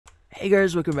Hey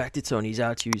guys, welcome back to Tony's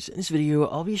How To's. In this video,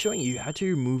 I'll be showing you how to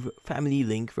remove family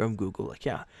link from Google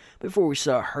account. Before we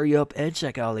start, hurry up and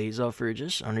check out latest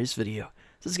offers on this video.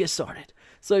 So let's get started.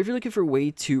 So if you're looking for a way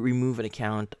to remove an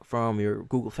account from your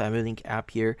Google Family Link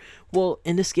app here, well,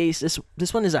 in this case,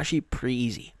 this one is actually pretty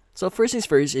easy. So first things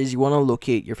first is you want to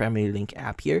locate your Family Link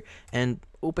app here and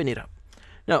open it up.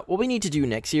 Now, what we need to do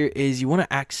next here is you want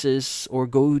to access or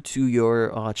go to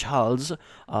your child's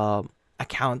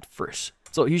account first.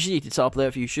 So usually at the top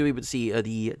left, you should be able to see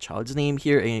the child's name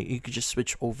here, and you could just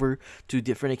switch over to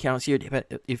different accounts here.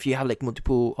 If you have like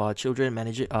multiple children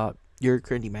you're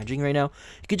currently managing right now,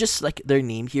 you could just select their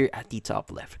name here at the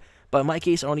top left. But in my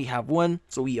case, I only have one,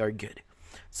 so we are good.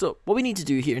 So what we need to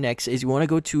do here next is you want to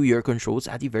go to your controls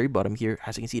at the very bottom here.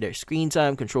 As you can see, there's screen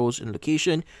time, controls, and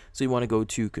location. So you want to go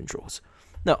to controls.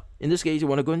 Now, in this case, you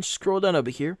want to go and scroll down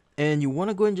over here, and you want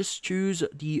to go and just choose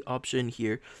the option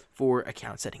here for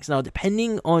account settings. Now,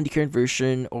 depending on the current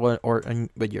version or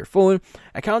with your phone,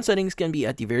 account settings can be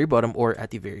at the very bottom or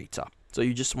at the very top. So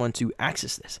you just want to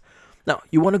access this. Now,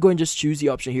 you want to go and just choose the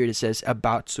option here that says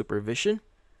About Supervision.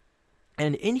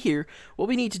 And in here, what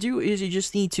we need to do is you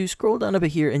just need to scroll down over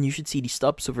here, and you should see the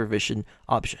Stop Supervision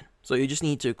option. So you just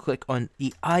need to click on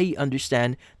the I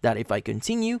understand that if I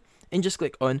continue, and just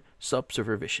click on Stop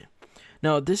Supervision.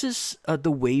 Now, this is the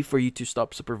way for you to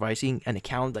stop supervising an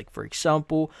account. Like, for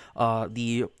example,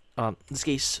 in this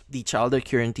case, the child that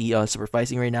currently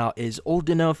supervising right now is old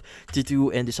enough to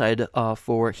do and decide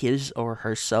for his or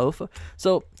herself.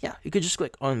 So, yeah, you could just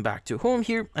click on Back to Home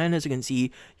here. And as you can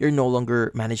see, you're no longer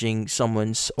managing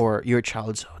someone's or your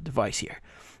child's device here.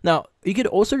 Now, you could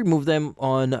also remove them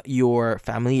on your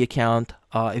family account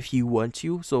if you want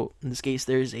to. So in this case,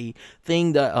 there's a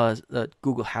thing that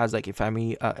Google has, like a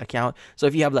family account. So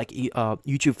if you have like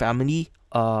YouTube family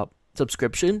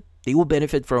subscription, they will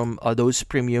benefit from those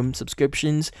premium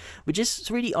subscriptions, which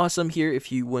is really awesome here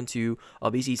if you want to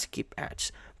basically skip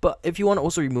ads. But if you want to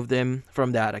also remove them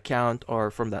from that account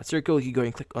or from that circle, you go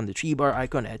and click on the 3-bar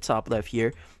icon at top left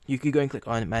here. You could go and click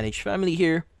on Manage Family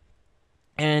here.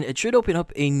 And it should open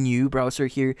up a new browser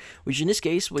here, which in this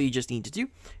case, what you just need to do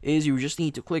is you just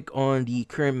need to click on the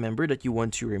current member that you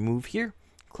want to remove here.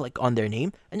 Click on their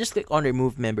name and just click on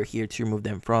Remove Member here to remove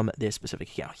them from this specific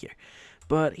account here.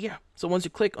 But yeah, so once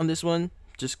you click on this one,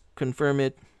 just confirm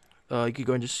it. You can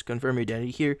go and just confirm your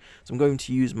identity here. So I'm going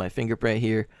to use my fingerprint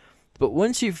here. But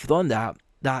once you've done that,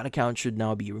 that account should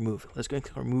now be removed. Let's go and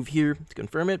click Remove here to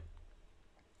confirm it.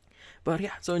 But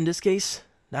yeah, so in this case,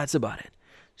 that's about it.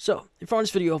 So, if you found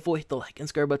this video helpful, hit the like and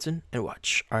subscribe button and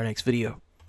watch our next video.